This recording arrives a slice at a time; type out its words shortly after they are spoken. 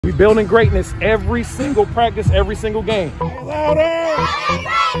We building greatness every single practice, every single game. Louder!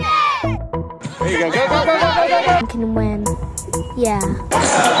 There you go. Go, go, go, go, go, go, go. Can win. Yeah.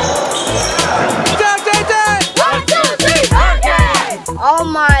 One, two, three, okay! All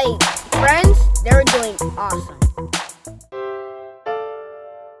my friends, they're doing awesome.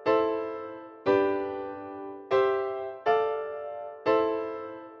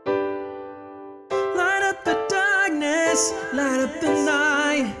 Light up the darkness, light up the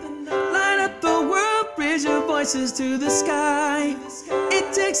night, light up the world, raise your voices to the sky.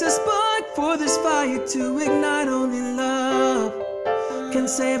 It takes a spark for this fire to ignite. Only love can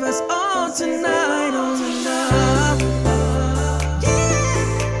save us all tonight. Only love.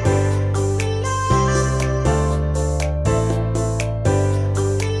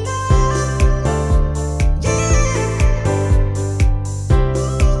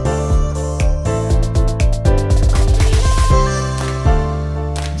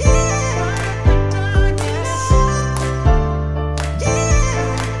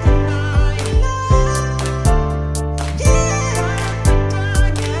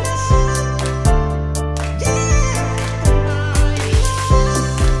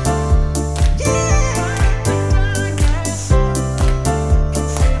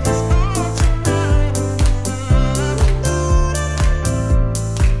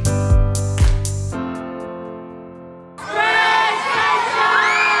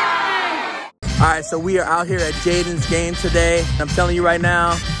 All right, so we are out here at Jayden's game today. I'm telling you right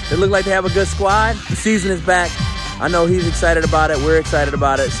now, they look like they have a good squad. The season is back. I know he's excited about it. We're excited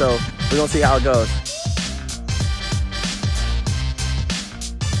about it. So we're gonna see how it goes.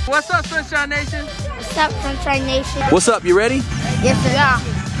 What's up, Sunshine Nation? What's up, Sunshine Nation? What's up, you ready? Yes, sir. Yeah.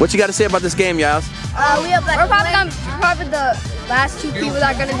 What you got to say about this game, y'all? We're probably the last two people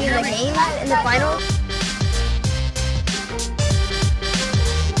that are going to be in the game in the finals.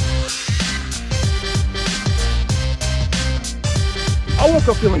 I woke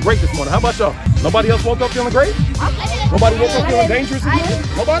up feeling great this morning. How about y'all? Nobody else woke up feeling great? Nobody woke up feeling dangerous again?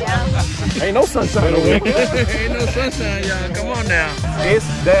 Nobody? Ain't no sunshine over here. Ain't no sunshine, y'all. Come on now. It's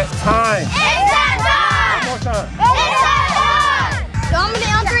that time. It's that time! One more time. It's that time!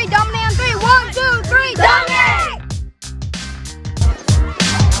 Dominate on three, dominate on three. 1, 2, 3, dominate!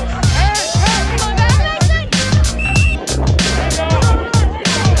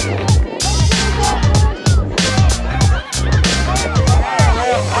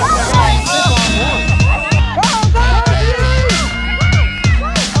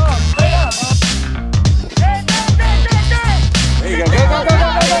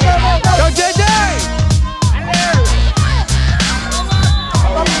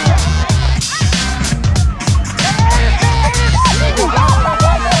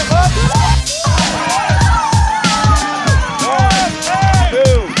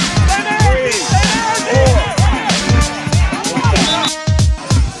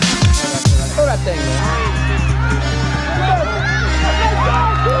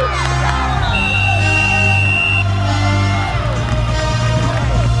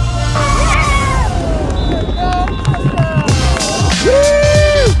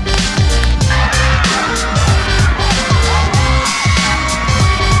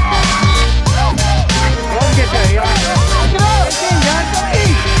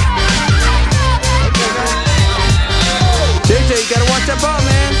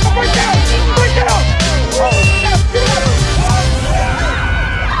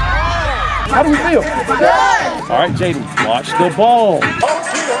 How do we feel? Good. All right, Jayden, watch the ball.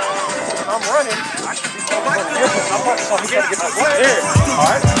 I'm running. There. All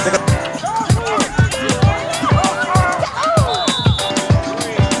right.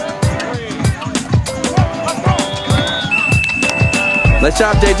 Nice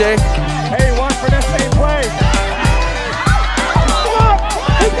job, JJ. Hey, watch for that same play.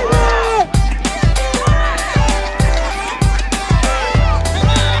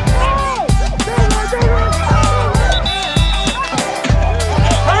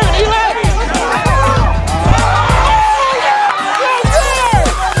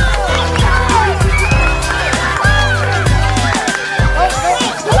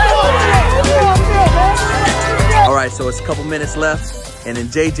 So it's a couple minutes left, and then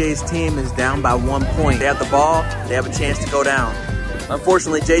JJ's team is down by 1 point. They have the ball, they have a chance to go down.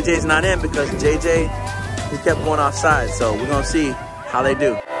 Unfortunately, JJ's not in because JJ, he kept going offside. So we're gonna see how they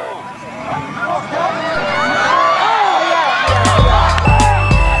do.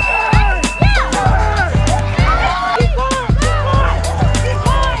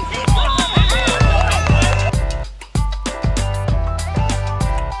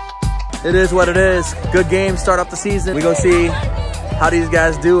 It is what it is. Good game, start off the season. We're gonna see how these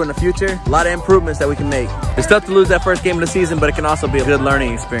guys do in the future. A lot of improvements that we can make. It's tough to lose that first game of the season, but it can also be a good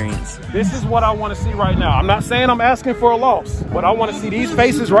learning experience. This is what I want to see right now. I'm not saying I'm asking for a loss, but I want to see these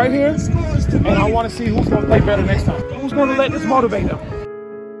faces right here, and I want to see who's going to play better next time. Who's going to let this motivate them?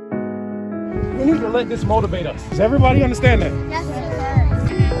 We need to let this motivate us. Does everybody understand that? Yes,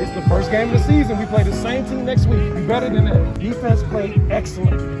 sir. It's the first game of the season. We play the same team next week. Be better than that. Defense played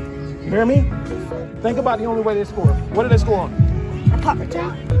excellent. You hear me? Think about the only way they score. What did they score on? A punt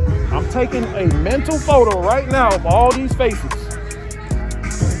return. I'm taking a mental photo right now of all these faces,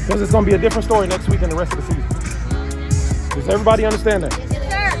 because it's going to be a different story next week and the rest of the season. Does everybody understand that? Yes,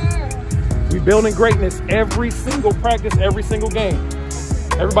 sir. We're building greatness every single practice, every single game.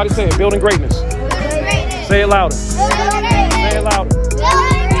 Everybody say it, building greatness. Building greatness. Say it louder. Building greatness. Say it louder.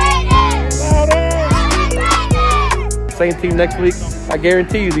 Building greatness. Louder. Building greatness. Same team next week. I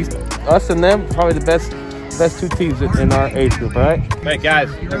guarantee you, us and them, probably the best two teams in our age group, all right? Great, guys.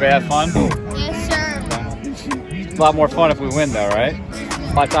 Everybody have fun? Yes, sir. It's a lot more fun if we win, though, right?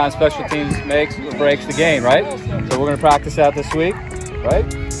 A lot of times special teams makes or breaks the game, right? So we're going to practice out this week, right?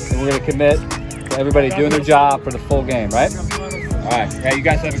 And we're going to commit to everybody doing their job for the full game, right? All right. Yeah, you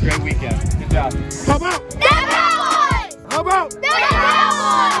guys have a great weekend. Good job. How about? The Cowboys. How about? The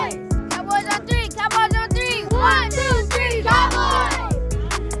Cowboys. Cowboys on three. Cowboys on three. 1, 2, 3. Cowboys.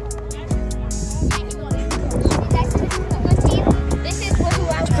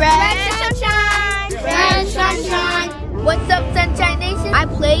 Red Sunshine! Red Sunshine! What's up, Sunshine Nation? I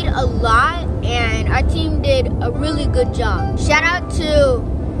played a lot and our team did a really good job. Shout out to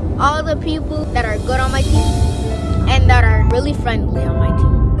all the people that are good on my team and that are really friendly on my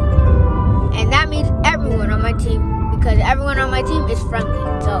team. And that means everyone on my team, because everyone on my team is friendly.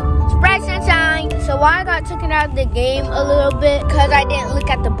 So, spread sunshine! So while I got taken out of the game a little bit because I didn't look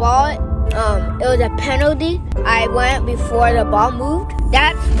at the ball, it was a penalty. I went before the ball moved.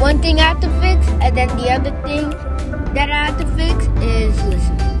 That's one thing I have to fix, and then the other thing that I have to fix is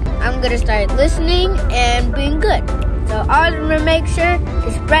listening. I'm gonna start listening and being good. So I'm gonna make sure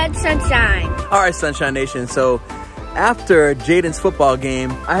to spread sunshine. All right, Sunshine Nation. So after Jayden's football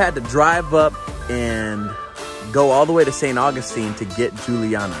game, I had to drive up and go all the way to St. Augustine to get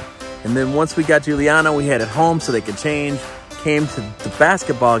Juliana. And then once we got Juliana, we headed home so they could change, came to the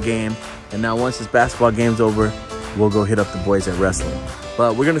basketball game, and now once this basketball game's over, we'll go hit up the boys at wrestling.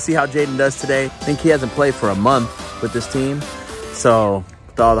 But we're gonna see how Jayden does today. I think he hasn't played for a month with this team, so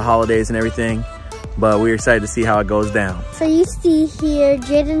with all the holidays and everything, but we're excited to see how it goes down. So you see here,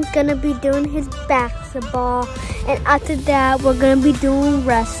 Jayden's gonna be doing his basketball, and after that, we're gonna be doing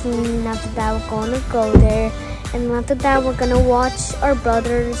wrestling. After that, we're gonna go there, and after that, we're gonna watch our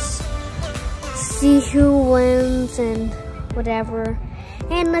brothers, see who wins and whatever,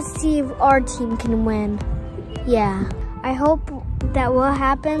 and let's see if our team can win. Yeah, I hope that what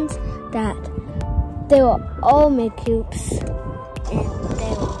happens, that they will all make hoops and they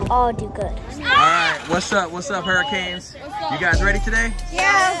will all do good. All right, what's up, Hurricanes? You guys ready today?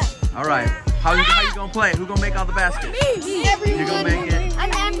 Yeah. All right, how you gonna play? Who gonna make all the baskets? Me. You gonna make it? I'm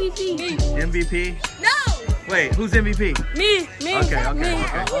the MVP. MVP? No. Wait, who's MVP? Me. Okay.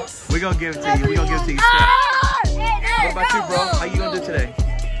 We're gonna give it to you. We're gonna give it to you straight. What about you, bro? How you gonna do today?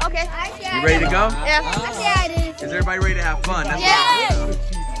 Okay. You ready to go? Yeah. I did. Is everybody ready to have fun? That's Yeah.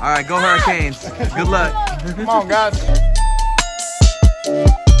 All right, go Hurricanes. Good luck. Come on, guys.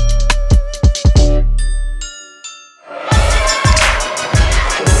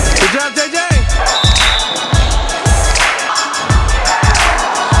 Good job, JJ.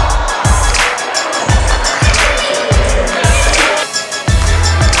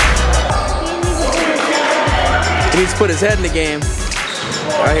 He needs to put his head in the game.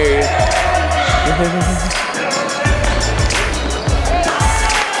 I hear you.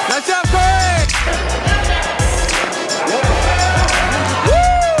 Nice job, Corey! Woo!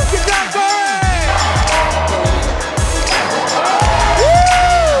 Good job, Corey! Woo!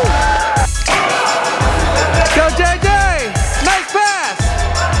 Go, JJ! Nice pass!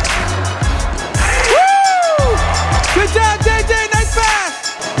 Woo! Good job, JJ! Nice pass!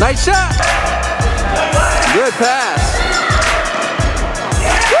 Nice shot! Good pass!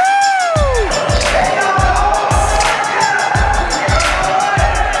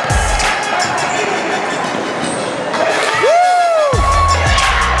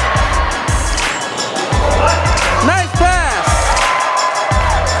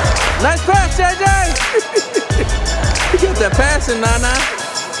 Nice pass, JJ! You got that passing, Nana.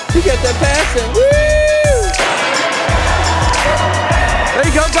 You got that passing. Woo! There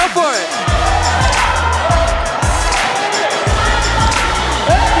you go for it.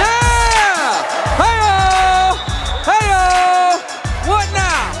 Yeah! Hey-oh! Hey-oh!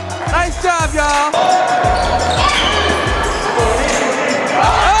 Nice job, y'all.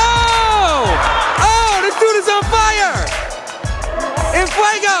 Oh, this dude is on fire. En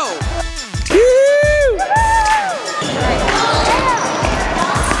fuego. Woo!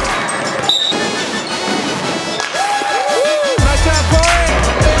 Nice job, Corey.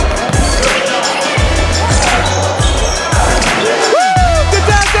 Good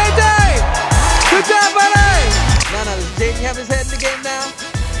job, JJ. Good job, buddy. Now, does Jayden have his head in the game now?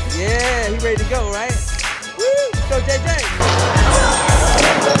 Yeah, he ready to go, right? Woo! Go, JJ.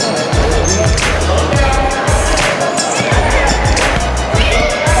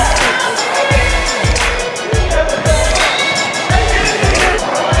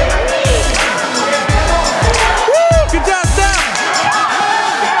 Good job, Steph.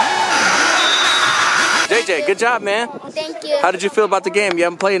 JJ, good job, man. Thank you. How did you feel about the game? You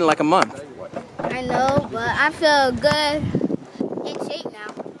haven't played in like a month. I know, but I feel good. In shape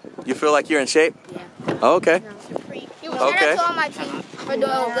now. You feel like you're in shape? Yeah. Oh, okay. Shout out to all my team for doing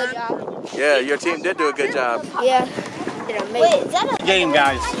a good job. Yeah, your team did do a good job. Yeah. Did amazing. Game,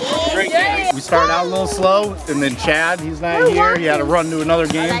 guys. Great game. We started out a little slow, and then Chad, he's not here. He had to run to another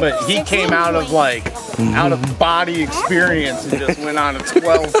game, but he came out of out of body experience and just went on a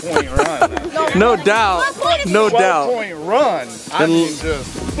 12-point run. No doubt. No doubt. 12-point run. I mean,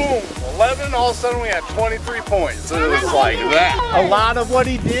 just boom, 11. All of a sudden, we had 23 points. It was like that. A lot of what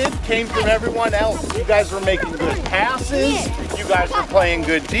he did came from everyone else. You guys were making good passes. You guys were playing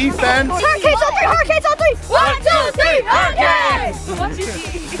good defense. Hurricanes on three! Hurricanes on three! 1, 2, 3! Hurricanes!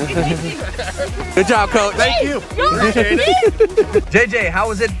 Good job, Coach. Thank you. Appreciate it. JJ, how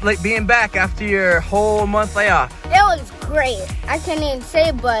was it like being back after your whole month layoff? It was great. I can't even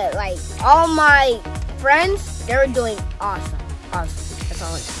say, but like all my friends, they were doing awesome. Awesome. That's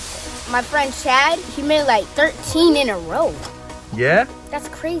all I can say. My friend Chad, he made like 13 in a row. Yeah? That's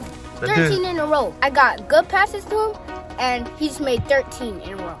crazy. 13 in a row. I got good passes to him, and he's made 13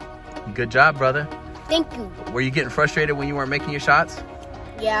 in a row. Good job, brother. Thank you. Were you getting frustrated when you weren't making your shots?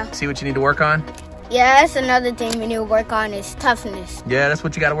 Yeah. See what you need to work on? Yeah, that's another thing we need to work on is toughness. Yeah, that's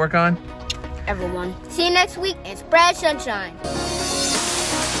what you got to work on? Everyone. See you next week and spread sunshine.